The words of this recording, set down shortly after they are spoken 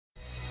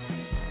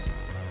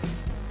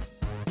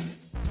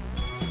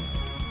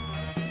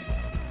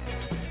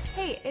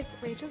Hey, it's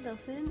Rachel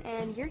Bilson,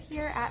 and you're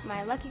here at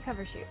my lucky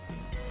cover shoot.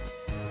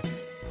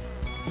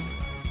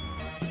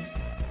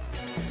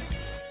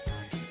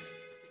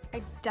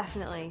 I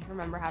definitely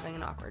remember having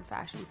an awkward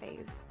fashion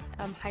phase.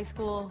 High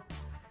school,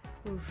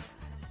 oof,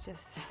 it's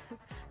just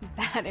a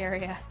bad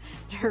area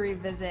to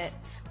revisit.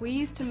 We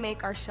used to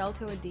make our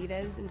shell-toe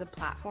Adidas into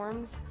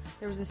platforms.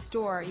 There was a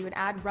store, you would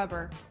add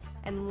rubber,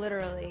 and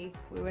literally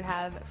we would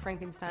have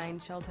Frankenstein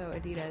shell-toe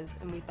Adidas,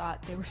 and we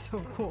thought they were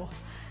so cool.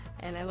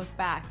 And I look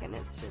back and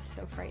it's just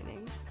so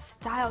frightening.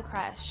 Style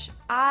crush.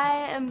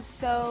 I am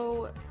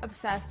so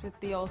obsessed with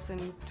the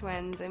Olsen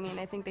twins. I mean,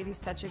 I think they do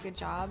such a good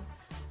job.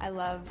 I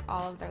love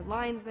all of their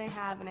lines they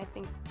have, and I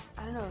think,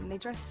 I don't know, they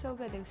dress so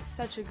good. They have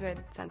such a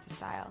good sense of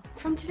style.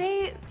 From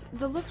today,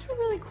 the looks were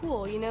really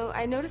cool. You know,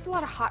 I noticed a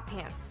lot of hot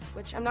pants,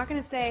 which I'm not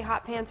gonna say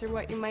hot pants are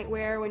what you might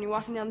wear when you're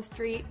walking down the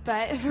street,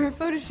 but for a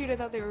photo shoot, I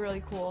thought they were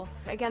really cool.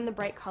 Again, the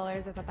bright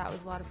colors, I thought that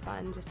was a lot of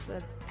fun. Just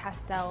the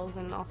pastels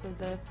and also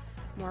the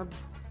more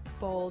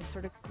bold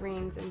sort of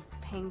greens and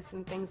pinks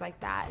and things like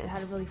that. It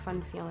had a really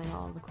fun feeling,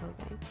 all of the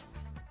clothing.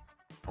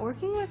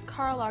 Working with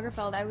Karl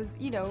Lagerfeld, I was,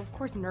 of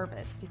course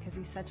nervous because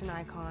he's such an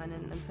icon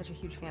and I'm such a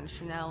huge fan of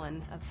Chanel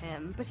and of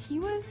him. But he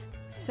was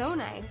so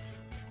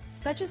nice,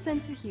 such a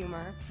sense of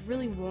humor,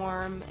 really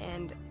warm,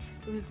 and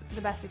it was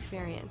the best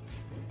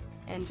experience.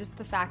 And just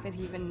the fact that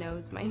he even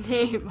knows my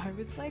name, I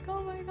was like,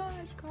 oh my gosh,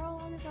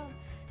 Karl Lagerfeld.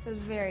 So I was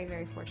very,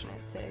 very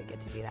fortunate to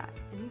get to do that.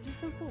 And he's just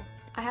so cool.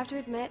 I have to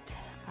admit,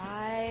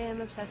 I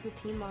am obsessed with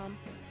Teen Mom.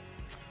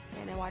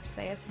 And I watch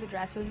Say Yes to the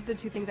Dress. Those are the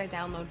two things I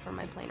download for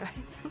my plane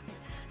rides.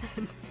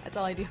 And that's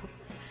all I do,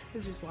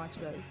 is just watch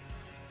those.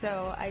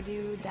 So I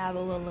do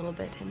dabble a little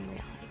bit in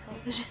reality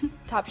television.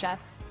 Top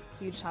Chef,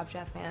 huge Top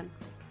Chef fan.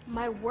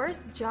 My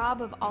worst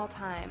job of all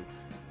time.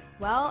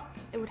 Well,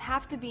 it would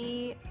have to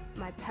be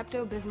my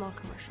Pepto-Bismol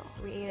commercial.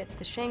 We ate at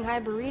the Shanghai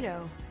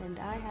Burrito, and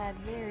I had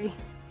very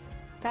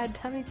bad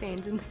tummy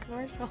pains in the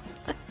commercial.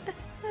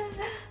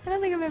 I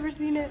don't think I've ever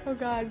seen it. Oh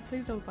God,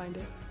 please don't find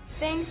it.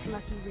 Thanks,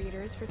 lucky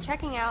readers, for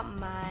checking out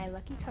my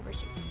lucky cover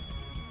shoots.